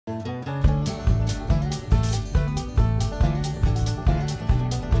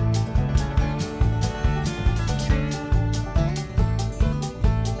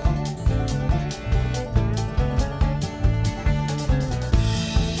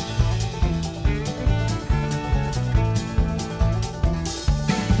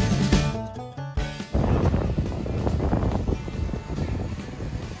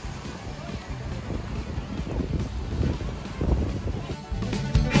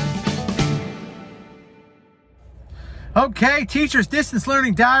Okay, Teachers Distance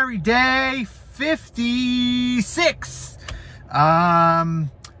Learning Diary Day 56.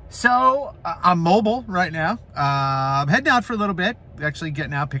 So I'm mobile right now. I'm heading out for a little bit. Actually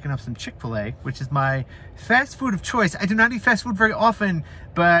getting out, picking up some Chick-fil-A, which is my fast food of choice. I do not eat fast food very often,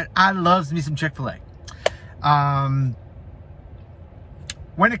 but I love me some Chick-fil-A.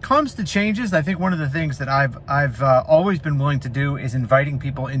 When it comes to changes, I think one of the things that I've always been willing to do is inviting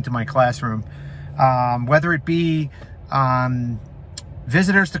people into my classroom, whether it be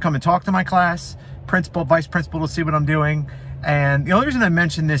visitors to come and talk to my class, principal, vice principal to see what I'm doing. And the only reason I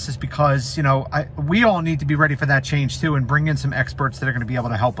mention this is because, you know, we all need to be ready for that change too and bring in some experts that are going to be able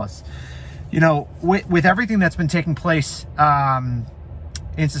to help us. You know, with everything that's been taking place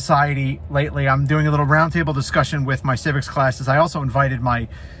in society lately, I'm doing a little roundtable discussion with my civics classes. I also invited my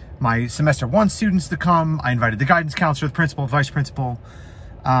semester 1 students to come. I invited the guidance counselor, the principal, vice principal,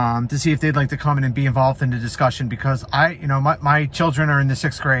 to see if they'd like to come in and be involved in the discussion, because my children are in the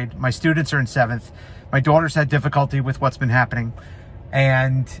 6th grade. My students are in 7th. My daughter's had difficulty with what's been happening.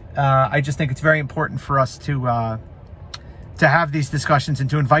 And I just think it's very important for us to have these discussions and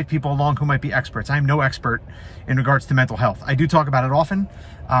to invite people along who might be experts. I'm no expert in regards to mental health. I do talk about it often.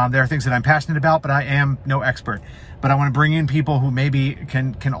 There are things that I'm passionate about, but I am no expert. But I want to bring in people who maybe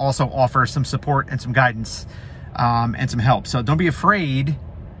can also offer some support and some guidance and some help. So don't be afraid,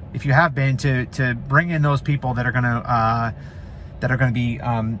 if you have been, to bring in those people that are going to be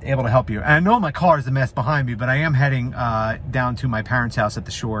able to help you. And I know my car is a mess behind me, but I am heading down to my parents' house at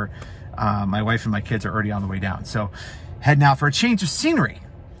the shore. My wife and my kids are already on the way down. So heading out for a change of scenery.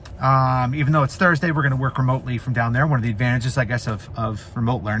 Even though it's Thursday, we're going to work remotely from down there. One of the advantages, I guess, of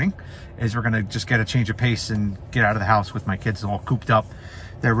remote learning is we're going to just get a change of pace and get out of the house with my kids all cooped up.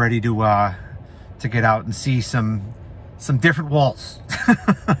 They're ready to get out and see some different walls.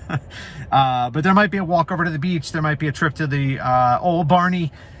 But there might be a walk over to the beach. There might be a trip to the Old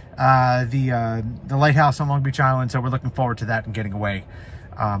Barney, the lighthouse on Long Beach Island. So we're looking forward to that and getting away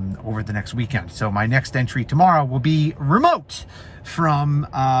over the next weekend. So my next entry tomorrow will be remote from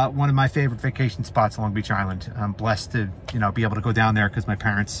one of my favorite vacation spots on Long Beach Island. I'm blessed to be able to go down there because my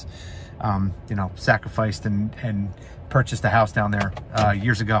parents sacrificed and purchased a house down there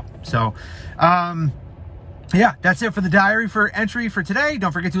years ago. So yeah, that's it for the diary for entry for today.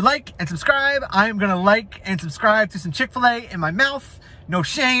 Don't forget to like and subscribe. I'm going to like and subscribe to some Chick-fil-A in my mouth. No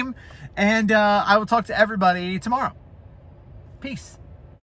shame. And I will talk to everybody tomorrow. Peace.